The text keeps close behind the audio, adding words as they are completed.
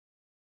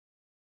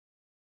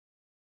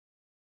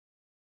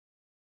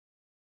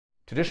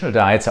Traditional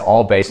diets are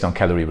all based on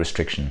calorie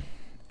restriction,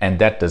 and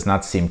that does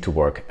not seem to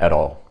work at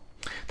all.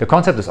 The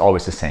concept is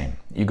always the same.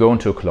 You go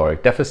into a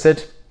caloric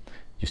deficit,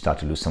 you start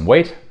to lose some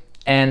weight,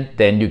 and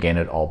then you gain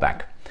it all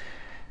back.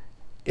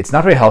 It's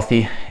not very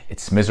healthy,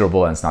 it's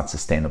miserable, and it's not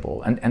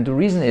sustainable. And the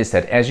reason is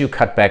that as you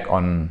cut back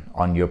on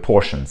your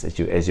portions,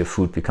 as your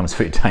food becomes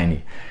very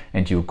tiny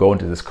and you go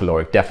into this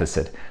caloric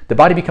deficit, the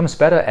body becomes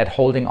better at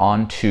holding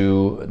on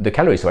to the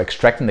calories or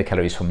extracting the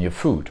calories from your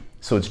food.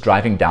 So it's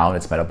driving down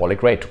its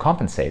metabolic rate to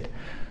compensate.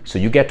 So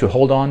you get to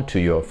hold on to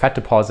your fat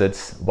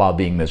deposits while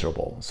being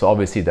miserable. So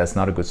obviously that's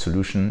not a good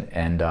solution.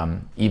 And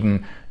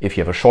even if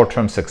you have a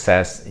short-term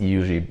success,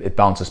 usually it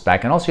bounces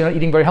back. And also you're not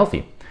eating very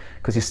healthy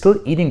because you're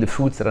still eating the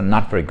foods that are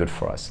not very good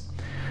for us.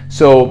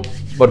 So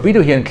what we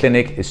do here in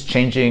clinic is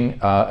changing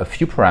a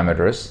few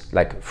parameters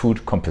like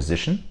food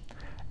composition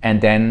and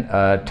then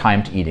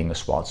timed eating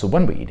as well. So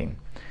when we're eating.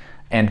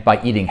 And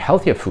by eating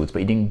healthier foods,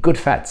 by eating good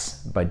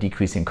fats, by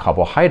decreasing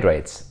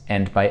carbohydrates,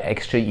 and by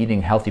actually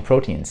eating healthy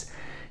proteins,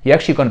 you're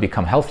actually going to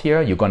become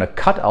healthier. You're going to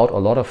cut out a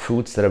lot of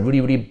foods that are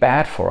really, really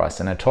bad for us.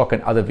 And I talk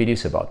in other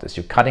videos about this.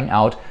 You're cutting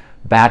out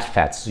bad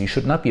fats. So you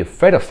should not be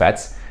afraid of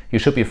fats. You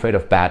should be afraid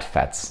of bad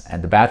fats.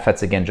 And the bad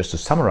fats, again, just to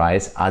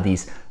summarize, are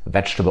these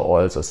vegetable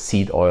oils or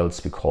seed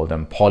oils. We call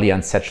them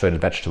polyunsaturated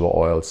vegetable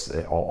oils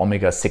or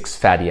omega-6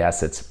 fatty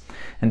acids.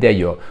 And they're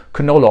your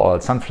canola oil,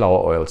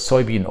 sunflower oil,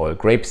 soybean oil,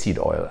 grapeseed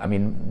oil. I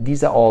mean,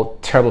 these are all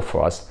terrible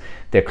for us.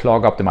 They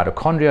clog up the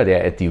mitochondria.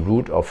 They're at the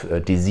root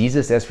of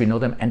diseases as we know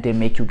them, and they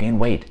make you gain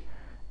weight.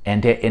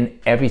 And they're in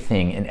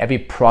everything, in every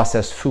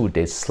processed food.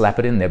 They slap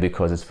it in there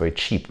because it's very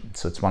cheap.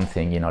 So it's one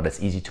thing,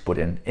 that's easy to put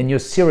in your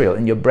cereal,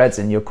 in your breads,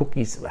 in your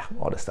cookies,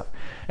 all this stuff.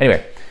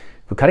 Anyway,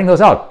 we're cutting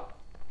those out.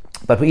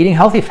 But we're eating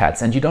healthy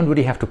fats, and you don't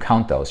really have to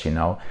count those,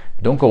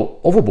 Don't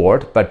go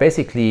overboard, but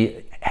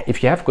basically,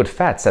 if you have good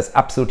fats, that's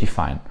absolutely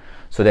fine.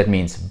 So that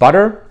means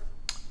butter,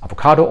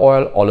 avocado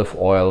oil, olive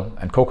oil,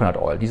 and coconut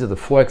oil. These are the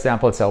 4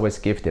 examples I always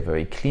give. They're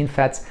very clean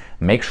fats.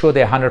 Make sure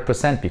they're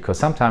 100% because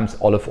sometimes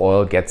olive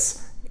oil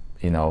gets,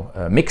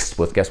 mixed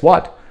with, guess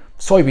what?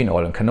 Soybean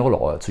oil and canola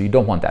oil. So you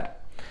don't want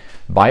that.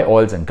 Buy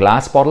oils in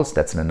glass bottles.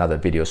 That's in another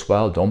video as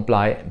well. Don't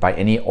buy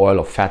any oil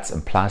or fats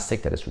in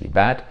plastic. That is really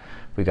bad.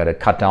 We got to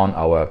cut down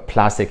our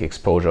plastic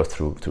exposure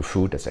through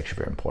food. That's actually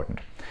very important.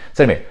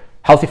 So anyway,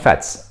 healthy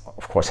fats.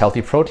 Of course,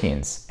 healthy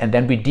proteins, and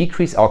then we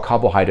decrease our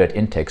carbohydrate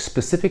intake,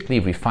 specifically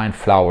refined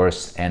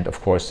flours and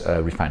of course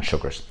refined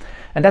sugars.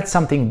 And that's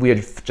something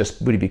we're just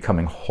really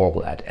becoming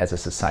horrible at as a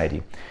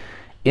society.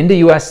 In the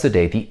US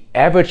today, the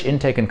average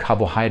intake in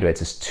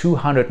carbohydrates is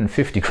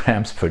 250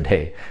 grams per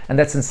day, and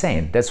that's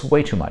insane. That's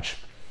way too much.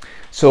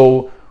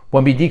 So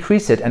when we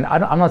decrease it, and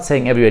I'm not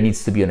saying everyone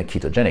needs to be on a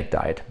ketogenic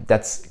diet.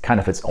 That's kind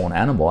of its own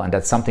animal, and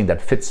that's something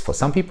that fits for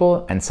some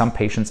people, and some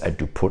patients I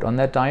do put on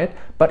that diet.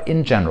 But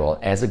in general,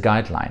 as a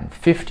guideline,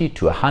 50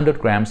 to 100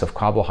 grams of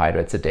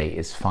carbohydrates a day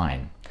is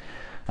fine.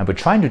 And we're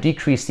trying to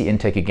decrease the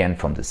intake again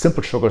from the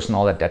simple sugars and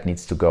all that. That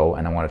needs to go,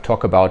 and I want to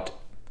talk about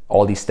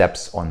all these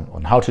steps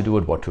on how to do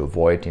it, what to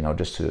avoid,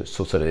 just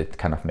so that it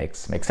kind of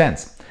makes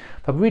sense.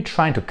 But we're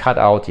trying to cut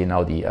out,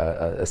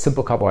 the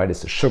simple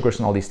carbohydrates, the sugars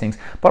and all these things,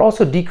 but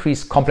also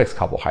decrease complex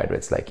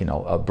carbohydrates like,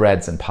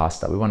 breads and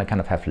pasta. We want to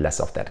kind of have less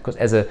of that because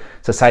as a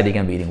society,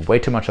 again, we're eating way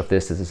too much of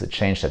this. This is a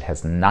change that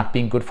has not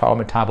been good for our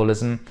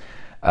metabolism.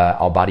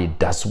 Our body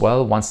does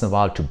well once in a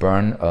while to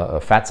burn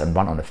fats and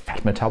run on a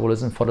fat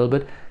metabolism for a little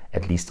bit,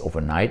 at least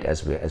overnight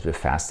as we're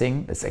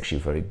fasting. It's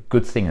actually a very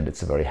good thing and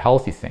it's a very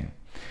healthy thing.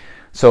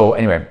 So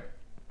anyway,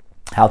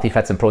 healthy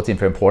fats and protein,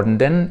 very important.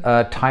 Then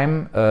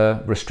time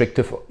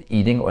restrictive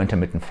eating or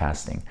intermittent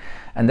fasting.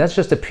 And that's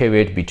just a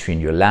period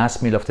between your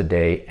last meal of the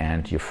day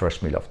and your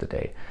first meal of the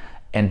day.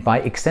 And by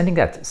extending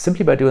that,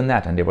 simply by doing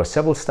that, and there were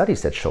several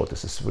studies that showed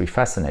this is really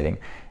fascinating.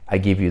 I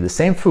give you the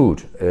same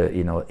food,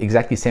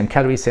 exactly same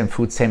calories, same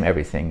food, same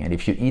everything. And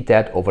if you eat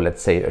that over,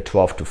 let's say, a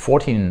 12 to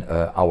 14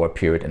 hour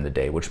period in the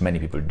day, which many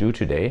people do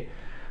today,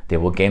 they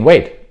will gain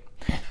weight.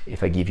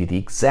 If I give you the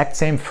exact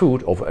same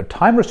food over a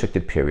time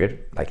restricted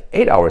period, like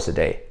 8 hours a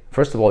day,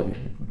 first of all,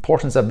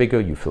 portions are bigger,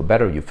 you feel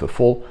better, you feel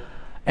full,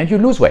 and you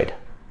lose weight.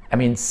 I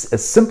mean, a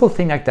simple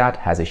thing like that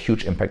has a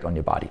huge impact on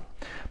your body.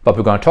 But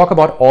we're going to talk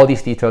about all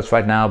these details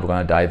right now. We're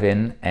going to dive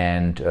in,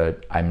 and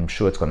I'm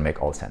sure it's going to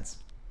make all sense.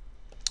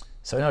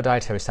 So in our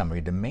dietary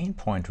summary, the main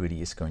point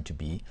really is going to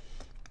be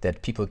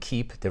that people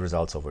keep the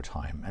results over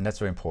time. And that's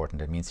very important.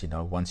 That means,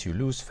 once you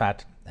lose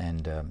fat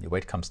and your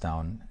weight comes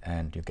down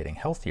and you're getting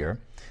healthier,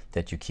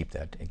 that you keep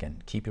that.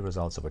 Again, keep your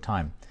results over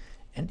time.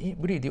 And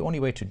really the only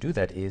way to do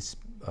that is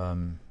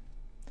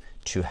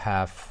to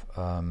have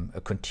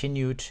a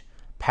continued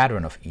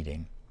pattern of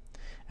eating.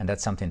 And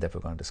that's something that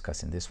we're going to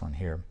discuss in this one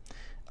here.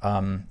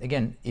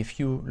 Again, if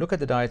you look at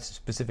the diet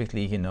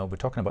specifically, we're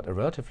talking about a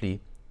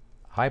relatively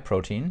high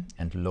protein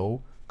and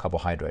low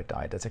carbohydrate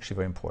diet. That's actually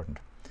very important.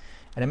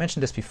 And I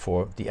mentioned this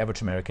before, the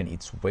average American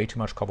eats way too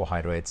much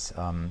carbohydrates.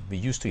 We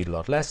used to eat a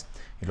lot less.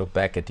 You look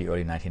back at the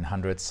early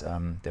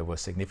 1900s, there was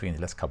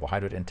significantly less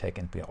carbohydrate intake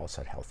and we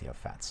also had healthier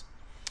fats.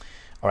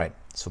 All right,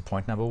 so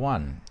point number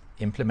 1,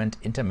 implement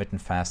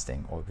intermittent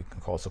fasting, or we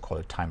can also call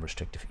it time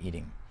restrictive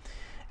eating.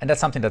 And that's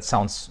something that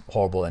sounds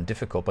horrible and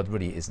difficult, but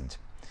really isn't.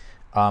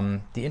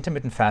 The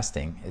intermittent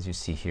fasting, as you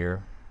see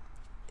here,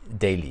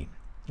 daily.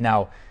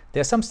 Now, there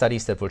are some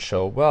studies that will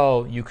show,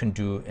 well, you can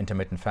do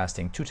intermittent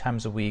fasting 2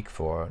 times a week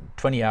for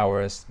 20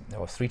 hours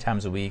or 3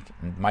 times a week,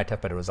 and might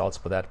have better results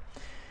for that.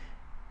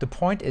 The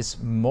point is,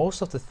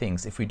 most of the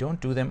things, if we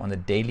don't do them on a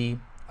daily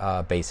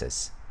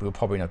basis, we will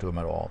probably not do them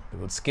at all. We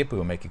will skip, we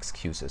will make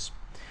excuses.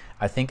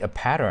 I think a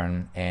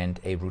pattern and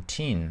a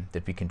routine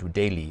that we can do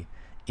daily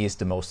is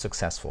the most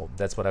successful.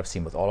 That's what I've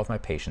seen with all of my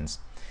patients.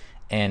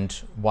 And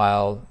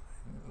while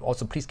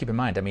also, please keep in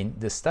mind, I mean,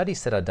 the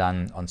studies that are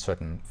done on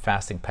certain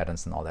fasting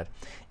patterns and all that,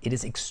 it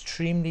is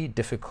extremely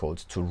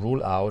difficult to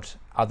rule out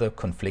other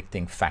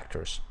conflicting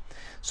factors.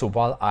 So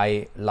while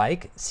I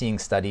like seeing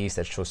studies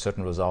that show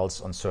certain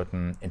results on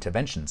certain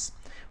interventions,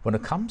 when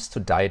it comes to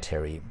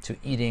dietary, to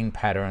eating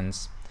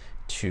patterns,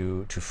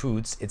 to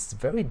foods, it's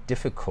very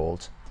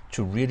difficult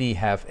to really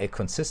have a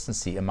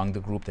consistency among the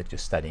group that you're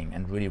studying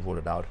and really rule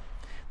it out.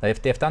 Now,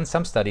 if they've done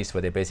some studies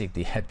where they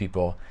basically had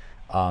people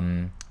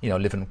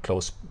live in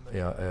close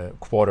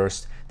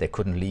quarters. They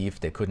couldn't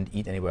leave, they couldn't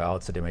eat anywhere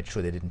else, so they made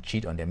sure they didn't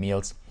cheat on their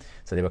meals.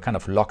 So they were kind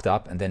of locked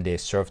up, and then they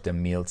served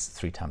them meals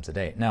 3 times a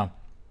day. Now,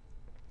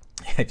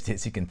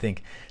 as you can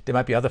think, there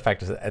might be other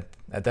factors at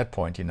that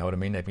point, you know what I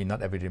mean? I mean,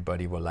 not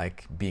everybody will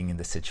like being in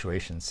this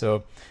situation,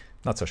 so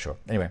not so sure.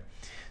 Anyway,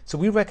 so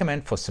we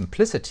recommend for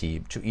simplicity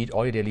to eat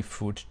all your daily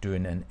food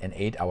during an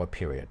 8-hour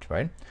period,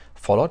 right?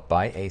 Followed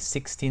by a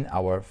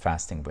 16-hour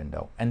fasting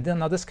window. And then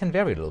now this can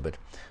vary a little bit.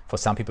 For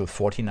some people,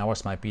 14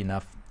 hours might be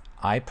enough.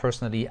 I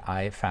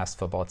fast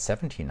for about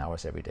 17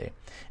 hours every day.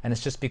 And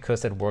it's just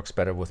because that works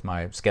better with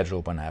my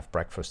schedule when I have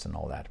breakfast and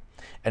all that.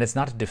 And it's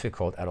not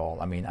difficult at all.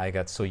 I mean, I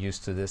got so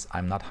used to this,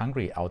 I'm not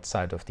hungry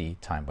outside of the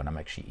time when I'm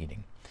actually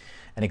eating.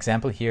 An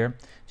example here,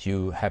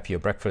 you have your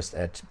breakfast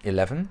at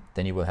 11,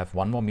 then you will have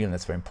one more meal, and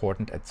that's very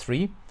important, at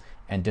 3,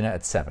 and dinner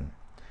at 7.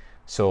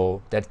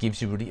 So that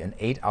gives you really an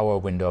 8-hour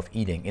window of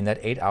eating. In that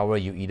 8 hour,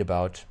 you eat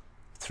about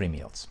 3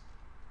 meals.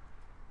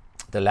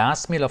 The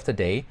last meal of the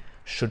day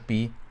should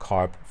be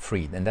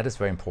carb-free, and that is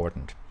very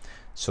important.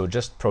 So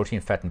just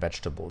protein, fat, and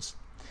vegetables.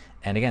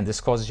 And again,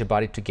 this causes your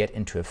body to get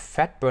into a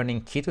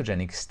fat-burning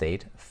ketogenic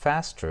state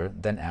faster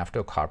than after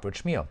a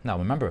carb-rich meal. Now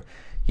remember,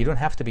 you don't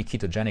have to be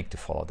ketogenic to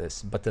follow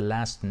this, but the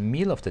last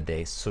meal of the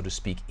day, so to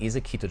speak, is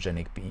a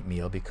ketogenic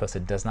meal because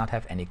it does not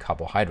have any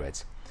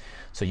carbohydrates.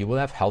 So you will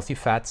have healthy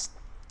fats,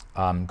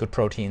 good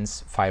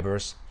proteins,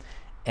 fibers,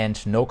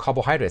 and no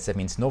carbohydrates. That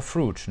means no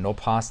fruit, no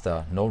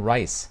pasta, no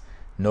rice,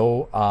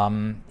 no,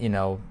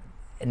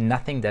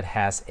 nothing that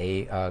has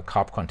a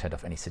carb content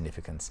of any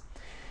significance.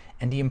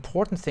 And the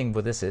important thing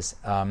with this is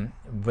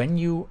when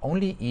you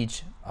only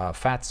eat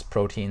fats,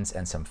 proteins,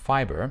 and some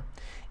fiber,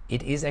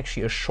 it is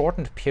actually a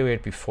shortened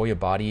period before your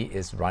body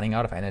is running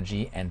out of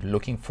energy and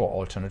looking for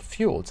alternate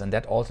fuels. And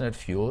that alternate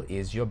fuel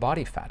is your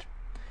body fat.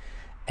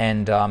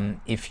 And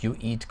if you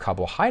eat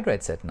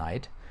carbohydrates at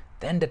night,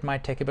 then that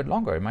might take a bit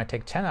longer. It might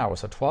take 10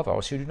 hours or 12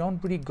 hours. So you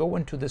don't really go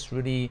into this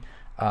really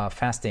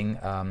fasting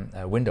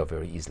window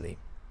very easily.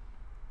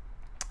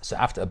 So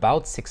after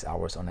about 6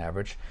 hours on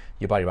average,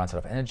 your body runs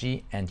out of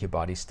energy and your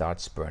body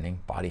starts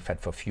burning body fat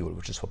for fuel,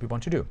 which is what we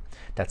want to do.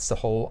 That's the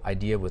whole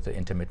idea with the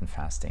intermittent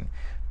fasting.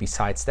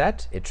 Besides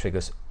that, it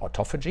triggers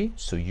autophagy,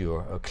 so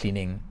you're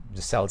cleaning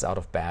the cells out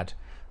of bad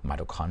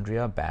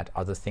mitochondria, bad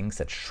other things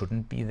that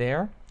shouldn't be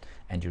there,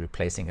 and you're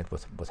replacing it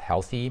with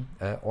healthy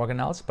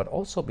organelles. But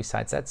also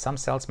besides that, some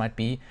cells might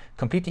be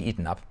completely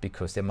eaten up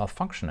because they're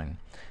malfunctioning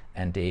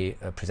and they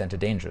present a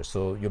danger.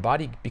 So your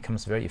body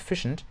becomes very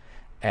efficient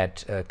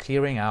at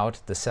clearing out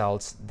the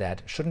cells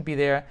that shouldn't be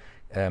there,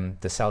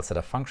 the cells that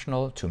are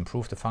functional, to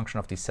improve the function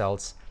of these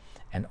cells.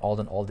 And all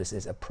in all, this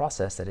is a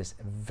process that is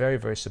very,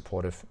 very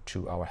supportive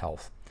to our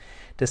health.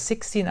 The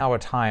 16-hour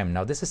time,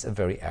 now this is a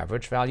very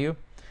average value.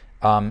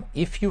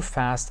 If you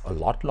fast a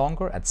lot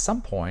longer, at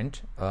some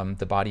point,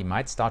 the body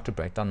might start to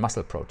break down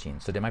muscle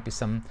protein. So there might be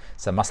some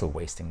muscle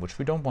wasting, which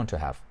we don't want to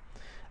have.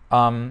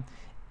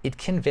 It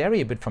can vary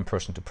a bit from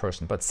person to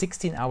person, but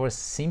 16 hours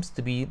seems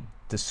to be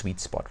the sweet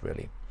spot,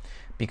 really.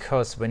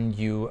 Because when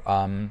you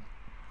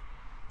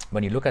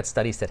look at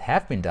studies that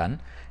have been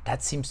done,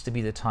 that seems to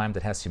be the time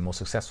that has been most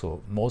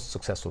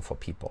successful for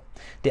people.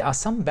 There are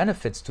some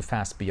benefits to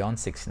fast beyond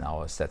 16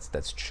 hours.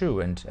 That's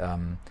true.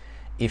 And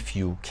if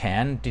you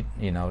can,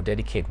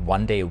 dedicate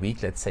 1 day a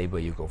week, let's say,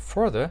 where you go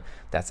further,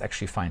 that's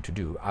actually fine to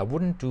do. I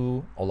wouldn't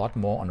do a lot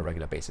more on a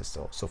regular basis,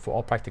 though. So for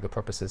all practical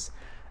purposes,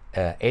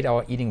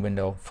 8-hour eating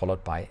window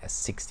followed by a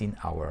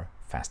 16-hour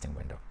fasting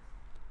window.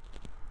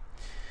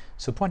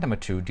 So point number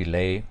 2,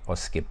 delay or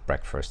skip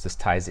breakfast. This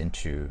ties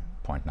into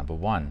Point number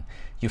 1,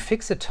 you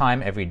fix a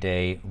time every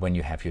day when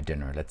you have your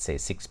dinner, let's say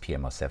 6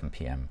 p.m. or 7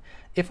 p.m.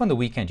 If on the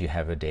weekend you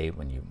have a day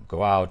when you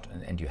go out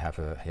and you have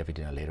a heavy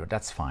dinner later,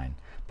 that's fine.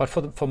 But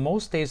for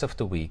most days of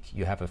the week,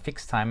 you have a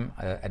fixed time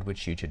at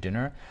which you eat your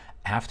dinner.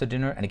 After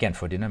dinner, and again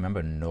for dinner,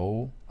 remember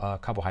no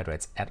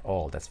carbohydrates at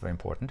all. That's very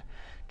important.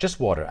 Just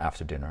water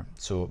after dinner.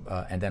 So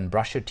and then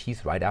brush your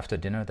teeth right after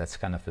dinner. That's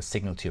kind of a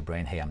signal to your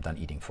brain, hey, I'm done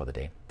eating for the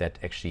day. That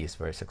actually is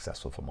very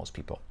successful for most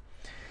people.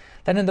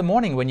 Then in the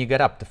morning when you get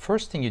up, the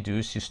first thing you do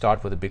is you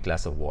start with a big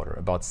glass of water,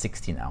 about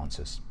 16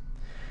 ounces.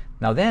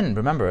 Now then,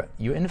 remember,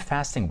 you're in a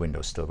fasting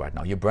window still right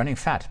now. You're burning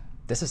fat.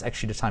 This is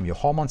actually the time your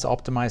hormones are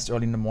optimized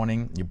early in the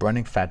morning. You're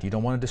burning fat. You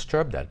don't want to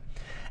disturb that.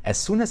 As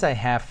soon as I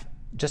have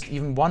just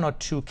even 1 or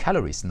 2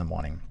 calories in the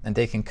morning, and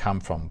they can come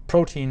from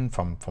protein,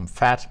 from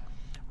fat,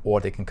 or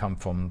they can come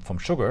from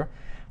sugar,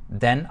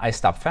 then I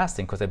stop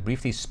fasting because I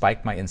briefly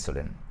spike my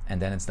insulin,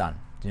 and then it's done.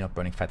 You're not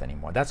burning fat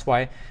anymore. That's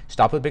why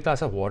stop with a big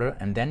glass of water,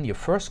 and then your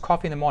first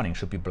coffee in the morning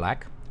should be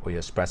black, or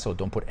your espresso.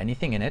 Don't put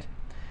anything in it.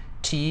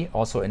 Tea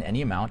also in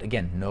any amount.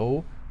 Again,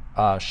 no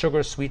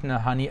sugar, sweetener,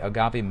 honey,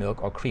 agave,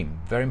 milk, or cream.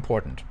 Very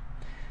important,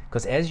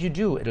 because as you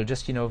do, it'll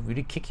just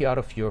really kick you out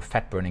of your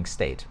fat burning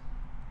state,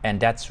 and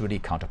that's really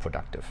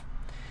counterproductive.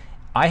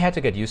 I had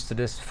to get used to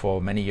this.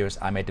 For many years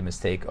I made the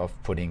mistake of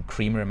putting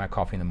creamer in my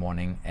coffee in the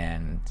morning,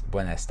 and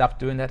when I stopped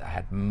doing that, I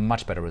had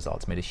much better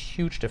results. Made a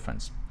huge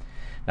difference.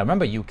 Now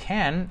remember, you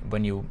can,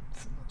 when you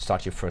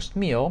start your first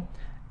meal,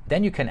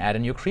 then you can add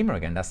in your creamer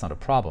again. That's not a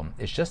problem.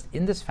 It's just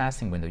in this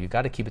fasting window, you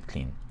got to keep it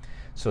clean.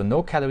 So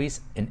no calories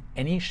in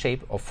any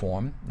shape or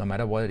form, no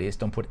matter what it is.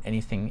 Don't put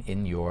anything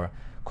in your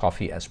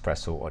coffee,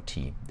 espresso, or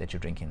tea that you're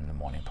drinking in the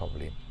morning,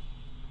 probably.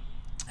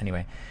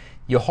 Anyway,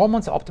 your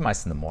hormones are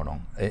optimized in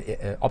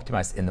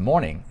the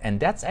morning, and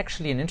that's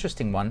actually an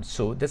interesting one.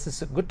 So this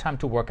is a good time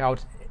to work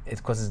out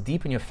because it's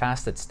deep in your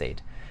fasted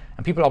state.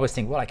 And people always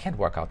think, well, I can't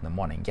work out in the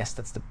morning. Yes,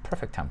 that's the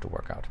perfect time to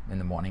work out in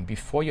the morning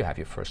before you have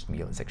your first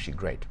meal. It's actually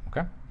great.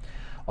 Okay.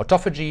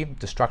 Autophagy,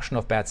 destruction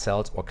of bad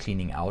cells or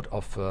cleaning out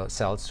of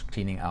cells,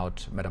 cleaning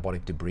out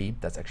metabolic debris.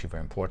 That's actually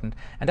very important.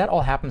 And that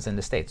all happens in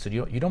the state. So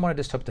you don't want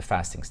to disturb the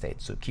fasting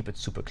state. So keep it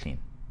super clean.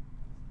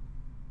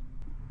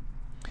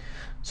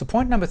 So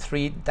point number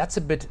 3, that's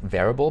a bit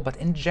variable, but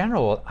in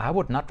general, I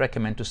would not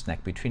recommend to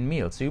snack between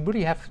meals. So you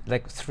really have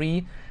like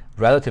 3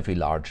 relatively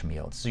large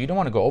meals. So you don't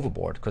want to go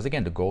overboard because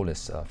again, the goal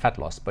is fat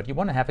loss, but you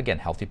want to have again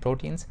healthy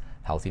proteins,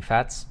 healthy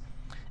fats,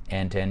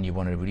 and then you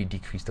want to really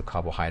decrease the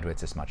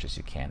carbohydrates as much as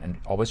you can. And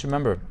always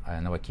remember, I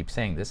know I keep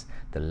saying this,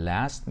 the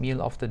last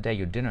meal of the day,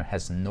 your dinner,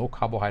 has no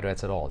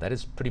carbohydrates at all. That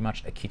is pretty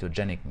much a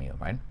ketogenic meal,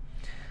 right?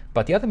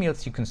 But the other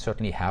meals, you can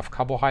certainly have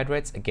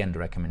carbohydrates. Again, the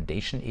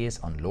recommendation is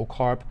on low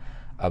carb.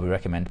 We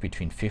recommend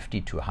between 50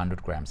 to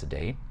 100 grams a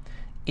day.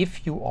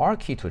 If you are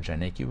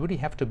ketogenic, you really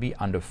have to be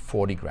under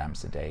 40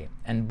 grams a day.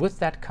 And with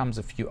that comes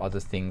a few other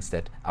things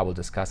that I will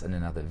discuss in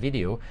another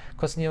video,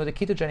 because the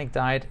ketogenic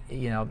diet,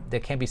 there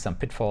can be some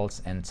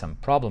pitfalls and some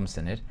problems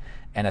in it.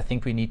 And I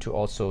think we need to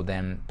also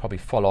then probably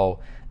follow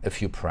a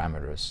few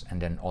parameters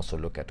and then also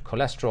look at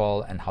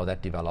cholesterol and how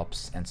that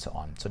develops and so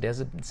on. So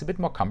it's a bit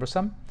more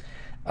cumbersome.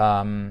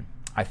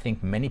 I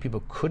think many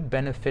people could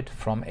benefit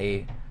from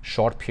a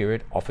short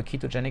period of a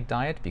ketogenic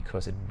diet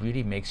because it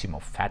really makes you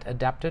more fat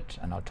adapted,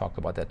 and I'll talk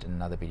about that in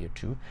another video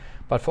too.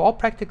 But for all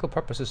practical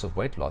purposes of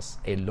weight loss,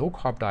 a low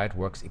carb diet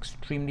works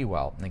extremely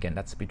well. And again,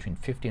 that's between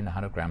 50 and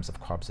 100 grams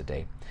of carbs a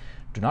day.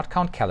 Do not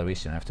count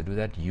calories, you don't have to do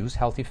that. Use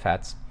healthy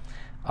fats,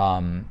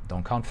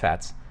 don't count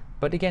fats.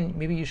 But again,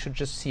 maybe you should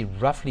just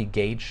roughly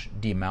gauge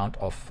the amount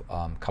of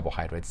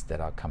carbohydrates that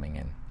are coming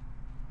in.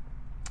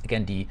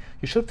 Again, you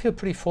should feel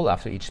pretty full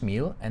after each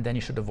meal, and then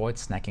you should avoid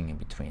snacking in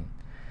between.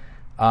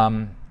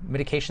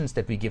 Medications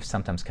that we give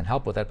sometimes can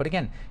help with that. But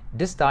again,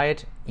 this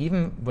diet,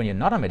 even when you're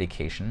not on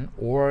medication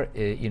or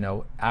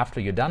after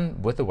you're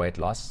done with the weight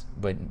loss,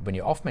 when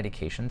you're off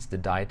medications, the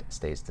diet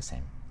stays the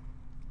same.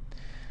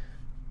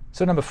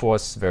 So number 4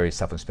 is very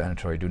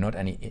self-explanatory. Do not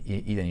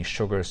eat any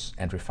sugars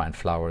and refined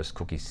flours,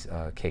 cookies,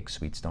 cakes,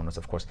 sweets, donuts,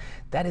 of course.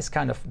 That is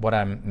kind of what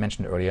I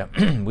mentioned earlier.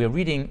 We're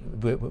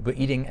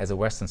eating as a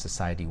Western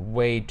society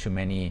way too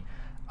many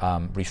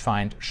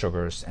refined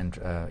sugars and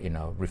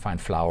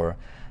refined flour.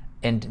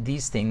 And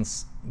these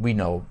things we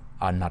know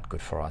are not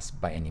good for us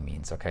by any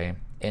means, okay?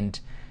 And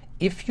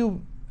if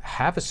you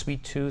have a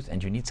sweet tooth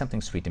and you need something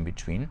sweet in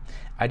between,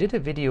 I did a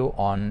video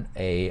on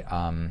a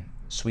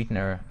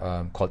sweetener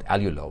called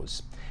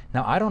allulose.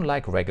 Now, I don't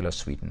like regular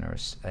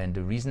sweeteners, and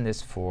the reason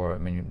is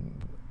when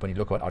you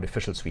look at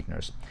artificial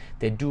sweeteners,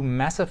 they do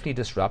massively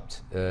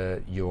disrupt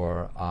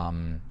your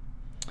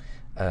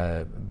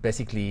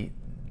basically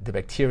the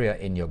bacteria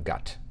in your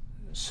gut.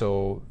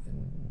 So,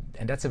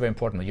 and that's very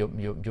important. Your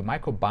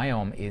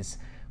microbiome is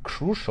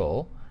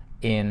crucial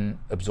in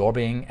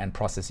absorbing and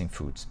processing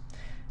foods.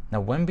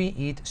 Now, when we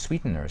eat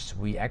sweeteners,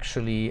 we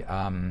actually,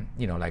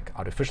 like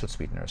artificial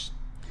sweeteners,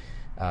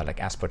 like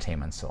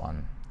aspartame and so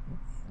on,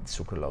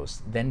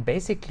 sucralose, then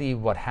basically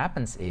what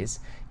happens is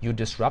you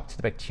disrupt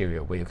the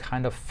bacteria, where you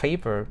kind of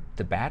favor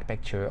the bad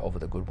bacteria over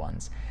the good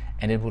ones.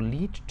 and it will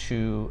lead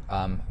to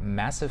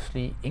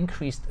massively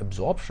increased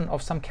absorption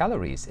of some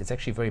calories. It's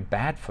actually very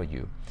bad for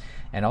you,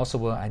 and also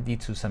will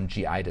lead to some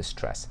GI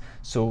distress.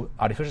 So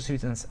artificial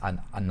sweeteners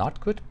are not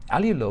good.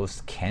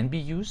 Allulose can be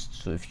used,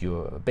 so if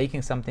you're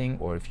baking something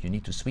or if you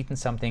need to sweeten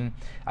something,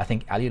 I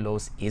think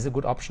allulose is a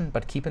good option,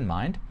 but keep in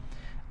mind,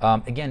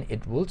 again,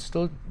 it will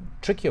still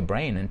trick your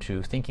brain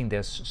into thinking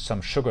there's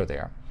some sugar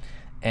there.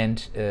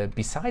 And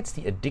besides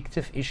the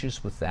addictive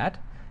issues with that,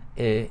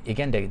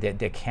 again,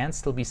 there can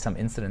still be some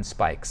incident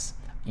spikes.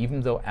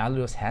 Even though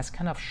allulose has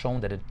kind of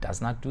shown that it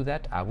does not do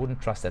that, I wouldn't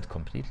trust that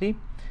completely.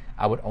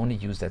 I would only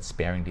use that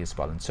sparingly as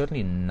well, and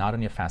certainly not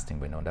in your fasting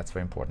window. And that's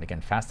very important.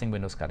 Again, fasting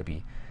window's got to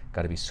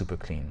be super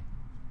clean.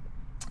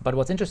 But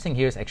what's interesting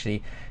here is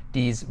actually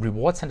these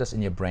reward centers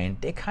in your brain,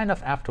 they kind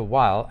of, after a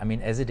while, I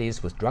mean, as it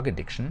is with drug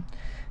addiction,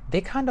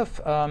 they kind of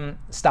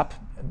stop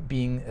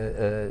being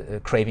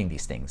craving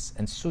these things.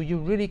 And so you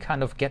really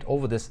kind of get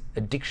over this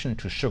addiction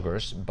to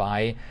sugars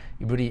by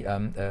really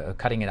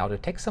cutting it out.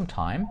 It takes some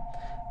time,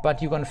 but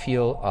you're going to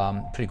feel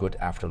pretty good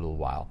after a little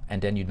while.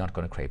 And then you're not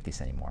going to crave these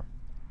anymore.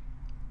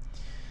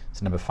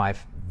 So number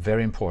 5,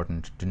 very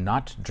important, do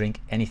not drink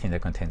anything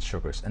that contains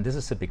sugars. And this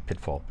is a big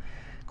pitfall,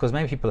 because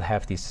many people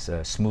have these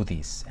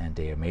smoothies, and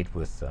they are made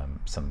with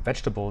some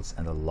vegetables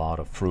and a lot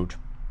of fruit.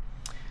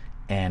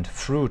 And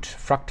fruit,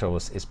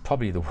 fructose, is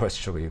probably the worst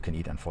sugar you can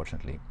eat,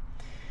 unfortunately.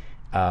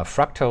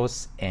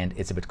 Fructose, and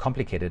it's a bit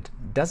complicated,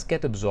 does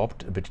get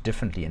absorbed a bit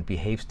differently and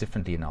behaves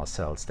differently in our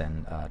cells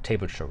than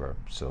table sugar,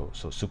 so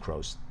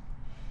sucrose.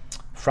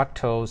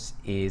 Fructose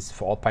is,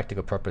 for all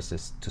practical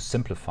purposes, to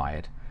simplify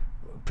it,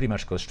 pretty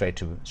much goes straight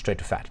to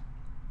fat.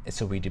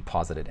 So we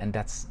deposit it, and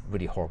that's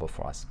really horrible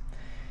for us.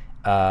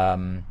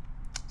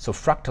 So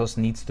fructose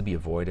needs to be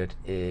avoided.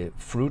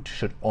 Fruit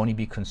should only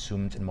be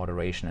consumed in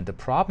moderation. And the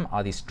problem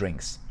are these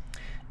drinks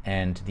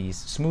and these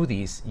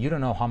smoothies. You don't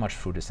know how much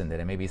fruit is in there.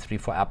 There may be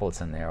 3-4 apples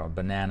in there, or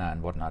banana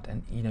and whatnot.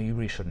 And you know, you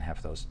really shouldn't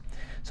have those.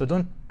 So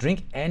don't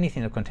drink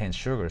anything that contains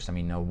sugars. I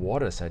mean, no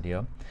water is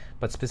ideal,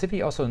 but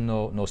specifically also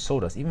no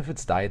sodas, even if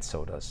it's diet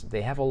sodas.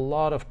 They have a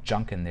lot of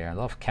junk in there, a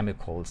lot of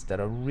chemicals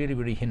that are really,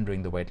 really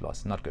hindering the weight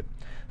loss. Not good.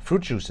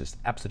 Fruit juices,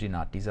 absolutely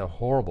not. These are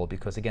horrible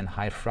because, again,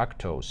 high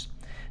fructose.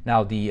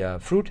 Now, the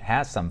fruit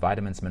has some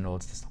vitamins,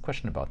 minerals, there's no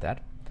question about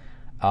that,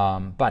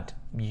 but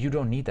you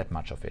don't need that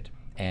much of it.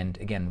 And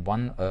again,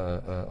 1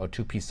 or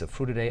 2 pieces of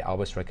fruit a day. I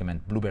always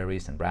recommend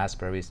blueberries and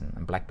raspberries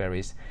and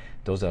blackberries.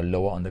 Those are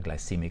lower on the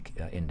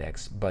glycemic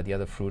index, but the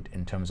other fruit,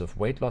 in terms of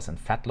weight loss and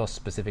fat loss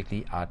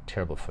specifically, are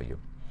terrible for you.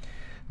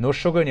 No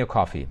sugar in your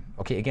coffee.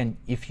 Okay, again,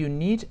 if you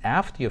need,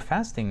 after your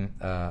fasting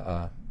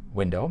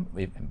window,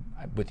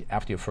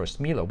 after your first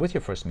meal or with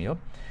your first meal,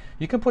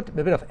 you can put a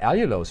bit of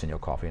allulose in your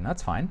coffee, and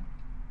that's fine.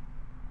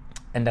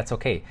 And that's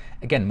okay.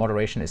 Again,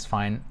 moderation is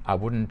fine. I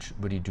wouldn't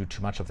really do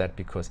too much of that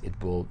because it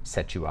will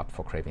set you up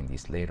for craving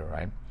these later,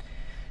 right?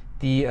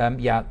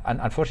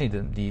 Unfortunately,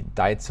 the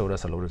diet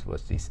sodas are loaded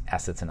with these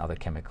acids and other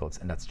chemicals,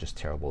 and that's just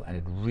terrible. And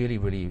it really,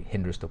 really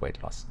hinders the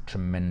weight loss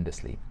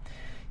tremendously.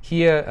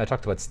 Here, I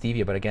talked about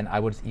stevia, but again,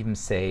 I would even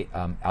say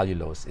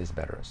allulose is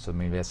better. So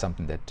maybe that's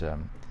something that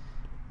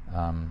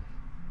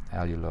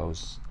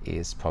allulose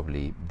is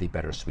probably the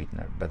better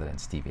sweetener, better than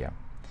stevia.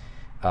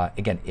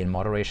 Again, in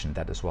moderation,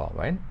 that as well,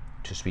 right?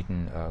 To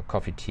sweeten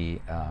coffee,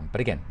 tea,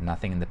 but again,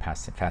 nothing in the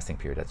fasting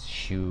period. That's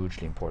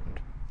hugely important.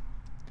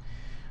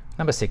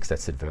 Number 6,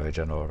 that's a very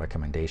general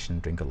recommendation.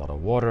 Drink a lot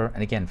of water.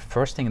 And again,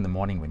 first thing in the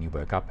morning when you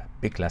wake up, a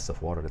big glass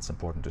of water. That's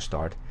important to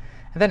start.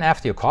 And then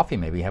after your coffee,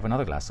 maybe have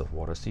another glass of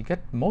water. So you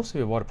get most of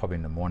your water probably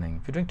in the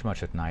morning. If you drink too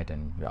much at night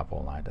and you're up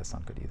all night, that's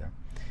not good either.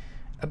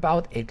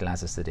 About 8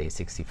 glasses a day,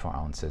 64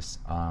 ounces.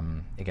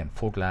 Again,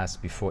 full glass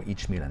before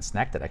each meal and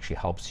snack. That actually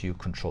helps you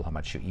control how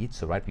much you eat.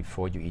 So right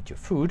before you eat your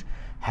food,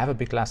 have a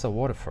big glass of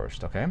water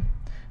first, okay?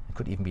 It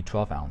could even be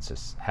 12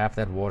 ounces. Have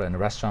that water. In a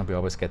restaurant, we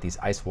always get these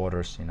ice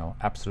waters, you know,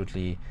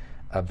 absolutely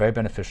very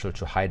beneficial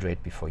to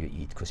hydrate before you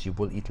eat, because you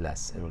will eat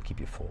less. It will keep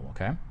you full,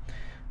 okay?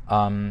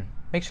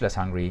 Makes you less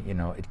hungry, you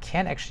know. It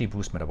can actually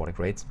boost metabolic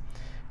rates.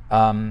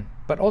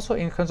 But also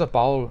in terms of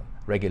bowel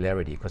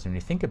regularity, because when you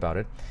think about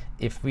it,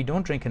 if we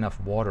don't drink enough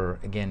water,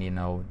 again, you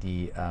know,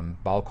 the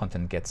bowel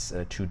content gets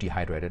too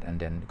dehydrated, and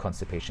then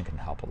constipation can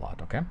help a lot,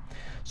 okay?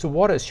 So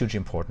water is hugely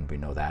important, we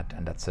know that,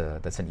 and that's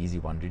an easy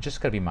one. You just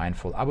gotta be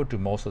mindful. I would do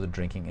most of the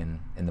drinking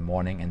in the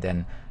morning, and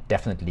then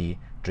definitely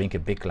drink a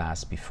big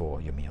glass before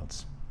your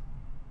meals.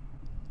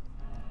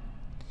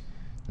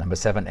 Number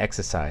 7,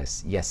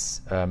 exercise.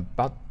 Yes,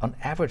 about on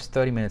average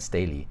 30 minutes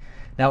daily.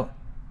 Now,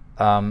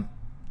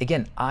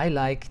 again, I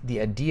like the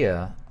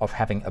idea of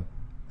having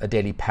a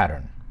daily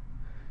pattern,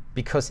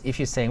 because if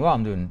you're saying, well,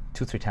 I'm doing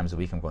 2-3 times a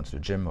week, I'm going to the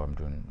gym, or I'm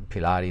doing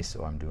Pilates,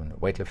 or I'm doing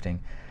weightlifting,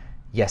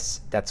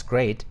 yes, that's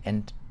great.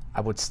 And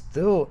I would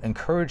still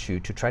encourage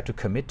you to try to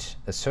commit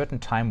a certain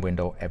time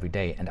window every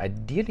day. And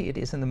ideally it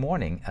is in the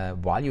morning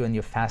while you're in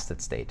your fasted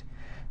state.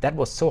 That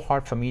was so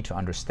hard for me to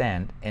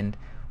understand. And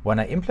when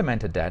I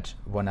implemented that,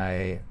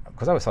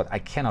 because I always thought I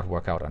cannot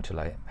work out until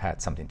I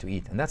had something to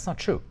eat. And that's not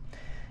true.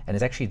 And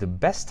it's actually the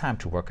best time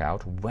to work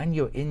out when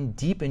you're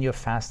deep in your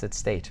fasted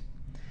state.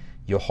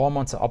 Your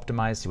hormones are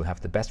optimized, you will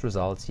have the best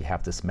results, you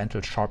have this mental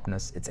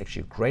sharpness. It's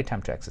actually a great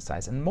time to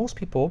exercise. And most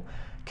people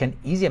can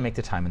easier make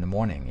the time in the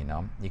morning, you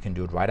know. You can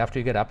do it right after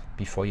you get up,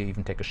 before you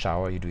even take a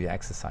shower, you do your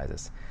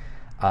exercises.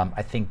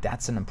 I think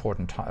that's an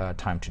important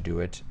time to do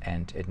it,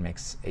 and it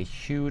makes a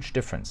huge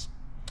difference.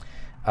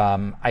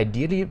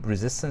 Ideally,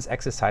 resistance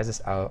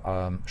exercises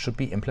should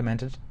be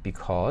implemented,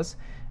 because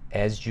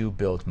as you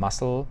build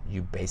muscle,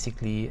 you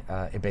basically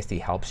it basically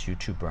helps you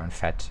to burn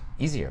fat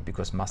easier,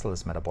 because muscle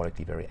is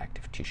metabolically very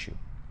active tissue.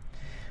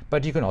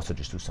 But you can also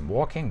just do some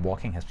walking.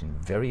 Walking has been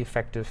very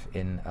effective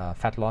in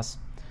fat loss.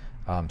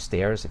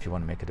 Stairs, if you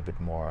want to make it a bit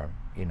more,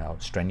 you know,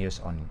 strenuous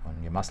on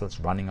your muscles.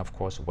 Running, of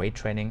course. Weight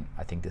training.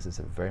 I think this is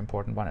a very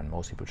important one, and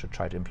most people should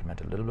try to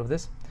implement a little of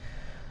this.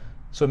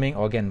 Swimming,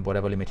 or again,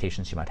 whatever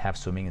limitations you might have,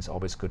 swimming is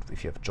always good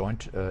if you have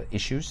joint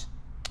issues.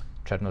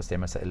 Treadmill,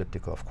 stairmaster,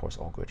 elliptical, of course,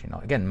 all good. You know,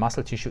 again,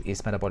 muscle tissue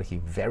is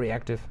metabolically very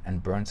active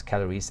and burns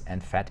calories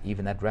and fat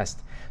even at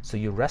rest. So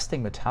your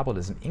resting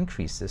metabolism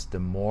increases the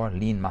more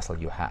lean muscle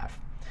you have.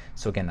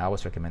 So again, I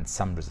always recommend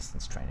some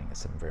resistance training.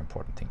 It's a very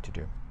important thing to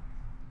do.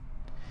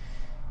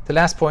 The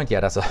last point, yeah,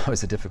 that's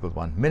always a difficult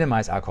one.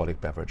 Minimize alcoholic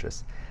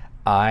beverages.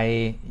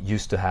 I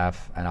used to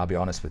have, and I'll be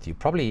honest with you,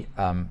 probably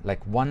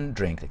like one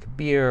drink, like a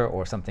beer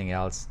or something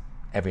else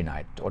every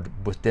night, or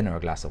with dinner a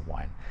glass of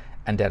wine.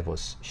 And that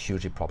was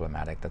hugely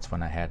problematic. That's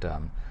when I had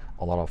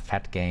a lot of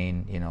fat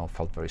gain, you know,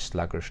 felt very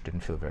sluggish,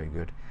 didn't feel very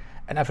good.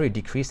 And I've really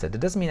decreased that.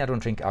 It doesn't mean I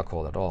don't drink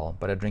alcohol at all,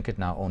 but I drink it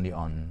now only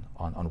on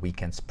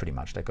weekends pretty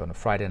much. Like on a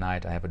Friday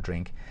night, I have a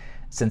drink.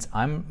 Since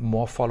I'm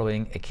more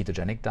following a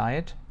ketogenic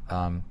diet,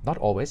 not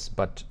always,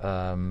 but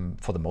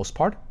for the most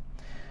part,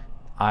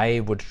 I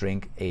would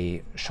drink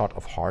a shot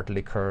of hard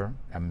liquor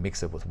and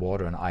mix it with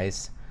water and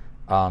ice.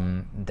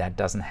 That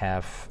doesn't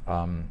have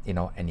you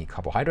know, any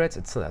carbohydrates.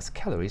 It still has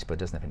calories, but it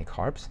doesn't have any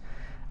carbs.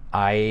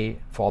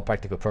 For all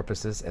practical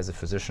purposes, as a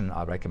physician,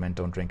 I recommend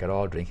don't drink at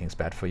all. Drinking is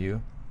bad for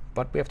you.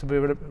 But we have to be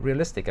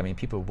realistic. I mean,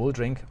 people will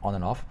drink on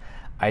and off.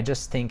 I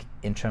just think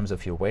in terms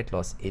of your weight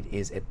loss, it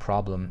is a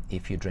problem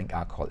if you drink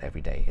alcohol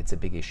every day. It's a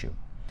big issue.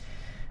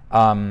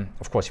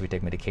 Of course, if you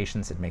take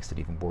medications, it makes it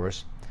even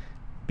worse.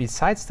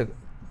 Besides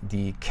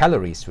the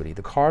calories, really,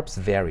 the carbs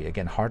vary.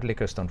 Again, hard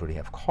liquors don't really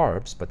have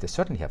carbs, but they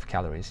certainly have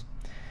calories.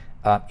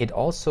 It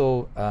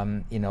also,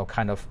 you know,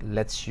 kind of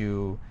lets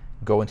you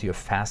go into your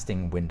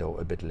fasting window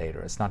a bit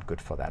later. It's not good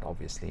for that,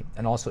 obviously.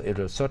 And also, it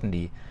will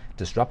certainly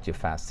disrupt your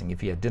fasting.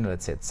 If you have dinner,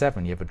 let's say at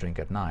 7, you have a drink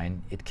at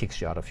 9, it kicks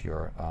you out of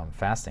your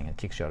fasting, it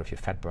kicks you out of your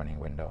fat burning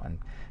window and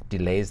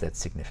delays that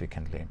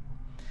significantly.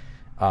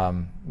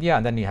 Yeah,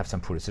 and then you have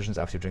some poor decisions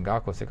after you drink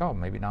alcohol. It's like, oh,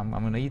 maybe now I'm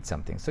going to eat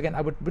something. So again, I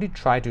would really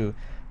try to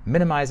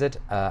minimize it.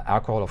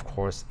 Alcohol, of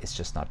course, is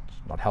just not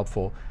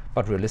helpful.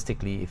 But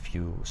realistically, if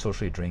you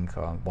socially drink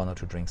 1 or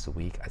 2 drinks a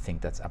week, I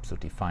think that's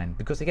absolutely fine.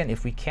 Because again,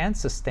 if we can't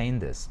sustain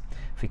this,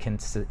 if we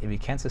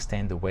can't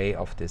sustain the way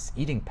of this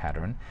eating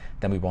pattern,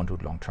 then we won't do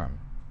it long term.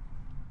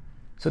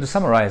 So to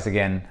summarize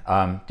again,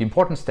 the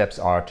important steps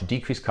are to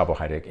decrease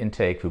carbohydrate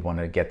intake. We want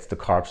to get the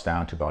carbs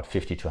down to about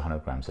 50 to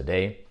 100 grams a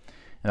day.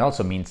 And it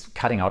also means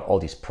cutting out all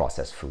these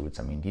processed foods.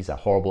 I mean, these are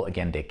horrible.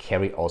 Again, they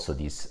carry also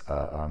these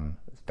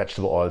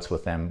vegetable oils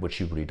with them, which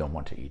you really don't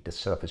want to eat. This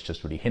stuff is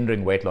just really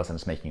hindering weight loss and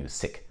it's making you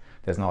sick.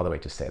 There's no other way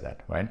to say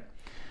that, right?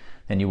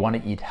 Then you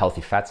want to eat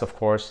healthy fats, of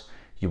course.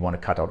 You want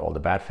to cut out all the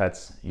bad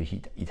fats. You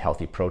eat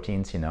healthy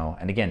proteins, you know.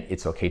 And again,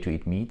 it's okay to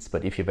eat meats,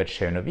 but if you're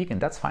vegetarian or vegan,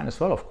 that's fine as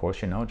well, of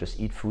course, you know.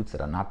 Just eat foods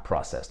that are not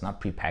processed, not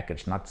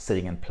prepackaged, not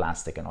sitting in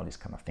plastic and all these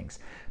kind of things.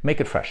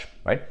 Make it fresh,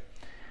 right?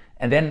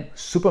 And then,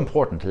 super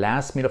important,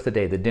 last meal of the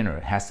day, the dinner,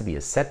 has to be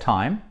a set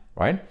time,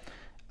 right?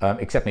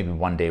 Except maybe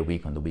 1 day a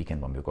week on the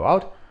weekend when we go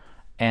out.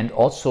 And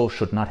also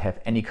should not have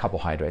any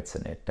carbohydrates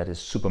in it. That is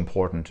super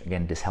important.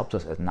 Again, this helps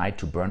us at night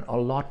to burn a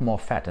lot more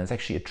fat. And it's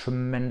actually a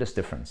tremendous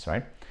difference,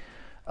 right?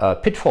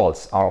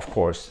 Pitfalls are, of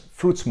course,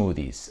 fruit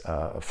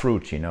smoothies,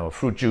 fruit, you know,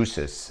 fruit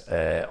juices,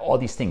 all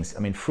these things. I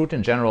mean, fruit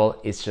in general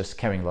is just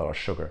carrying a lot of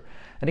sugar.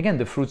 And again,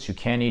 the fruits you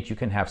can eat, you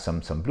can have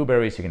some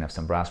blueberries, you can have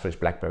some raspberries,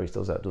 blackberries.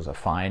 Those are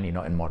fine, you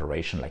know, in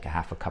moderation, like a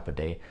half a cup a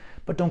day.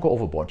 But don't go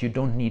overboard. You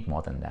don't need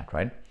more than that,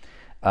 right?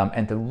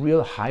 And the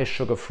real high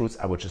sugar fruits,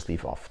 I would just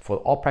leave off. For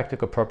all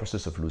practical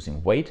purposes of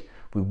losing weight,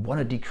 we want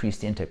to decrease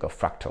the intake of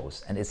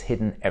fructose, and it's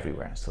hidden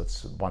everywhere. So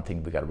it's one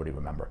thing we got to really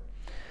remember.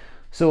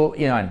 So,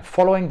 you know, and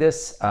following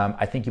this,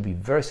 I think you'll be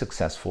very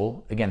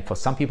successful. Again, for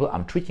some people,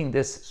 I'm tweaking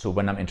this. So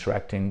when I'm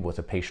interacting with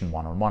a patient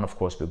one-on-one, of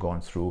course, we're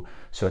going through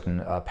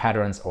certain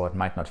patterns, or it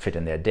might not fit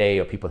in their day,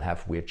 or people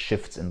have weird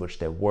shifts in which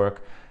they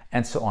work,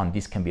 and so on.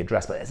 These can be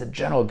addressed. But as a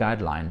general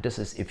guideline, this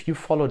is, if you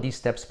follow these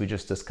steps we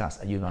just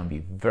discussed, you're going to be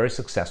very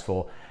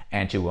successful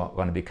and you're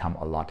going to become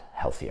a lot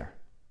healthier.